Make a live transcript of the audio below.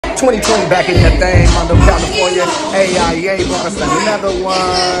2020 back in your thing, Mondo, California. AIA brought us another one.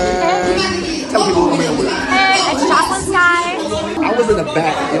 Tell people who we're with. Hey, it's Jocelyn Sky. I was in the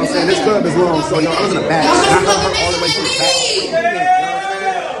back, you know what I'm saying? This club is long, so I was in the back. And I heard her all the way to the back.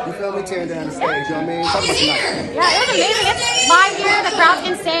 You feel me? Tearing down the stage, you know what I mean? Talk about tonight. Yeah, it was amazing. It's live here. The crowd's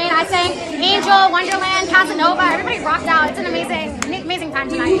insane. I sang Angel, Wonderland, Casanova. Everybody rocked out. It's an amazing time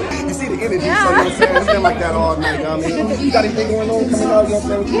tonight. You see the energy, so you know what I'm saying? It's been like that all night, you know what I mean? You got anything going on coming up? You know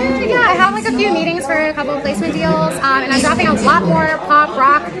what I'm saying? Yeah, I have like a few meetings for a couple of placement deals, and I'm dropping a lot more pop,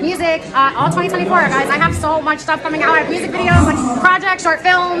 rock, music, all 2024, guys. I have so much stuff coming out. I have music videos, like projects, short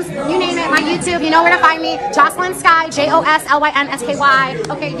films, you name it. My YouTube, you know where to find me. Jocelyn Sky, JOSLYNSKY.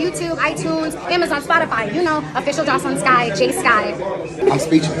 Okay, YouTube, iTunes, Amazon, Spotify. You know, official Jocelyn Sky, J Sky. I'm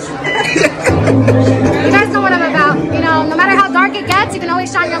speechless. You guys know what I'm about. You know, no matter how dark it gets, you can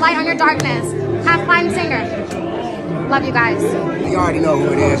always shine your light on your darkness. Half blind singer. Love you guys. You already know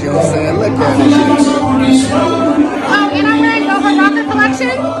who it is, you know what I'm saying? Look at it. Oh, and I'm wearing Go Her Rocker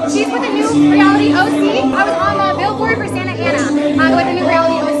collection. She's with a new reality OC. I was on the billboard for Santa Ana with a new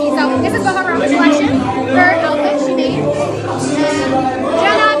reality OC. So this is Go Her Rocker collection. Her outfit she made. And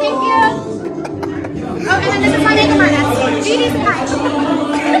Jenna, thank you. Oh, and then this is my makeup artist. Gigi, say hi.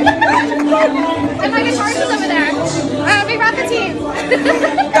 And my guitarist is over there. Big rock the team.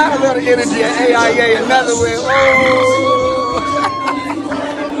 Got a lot of energy at AIA, another way. Oh.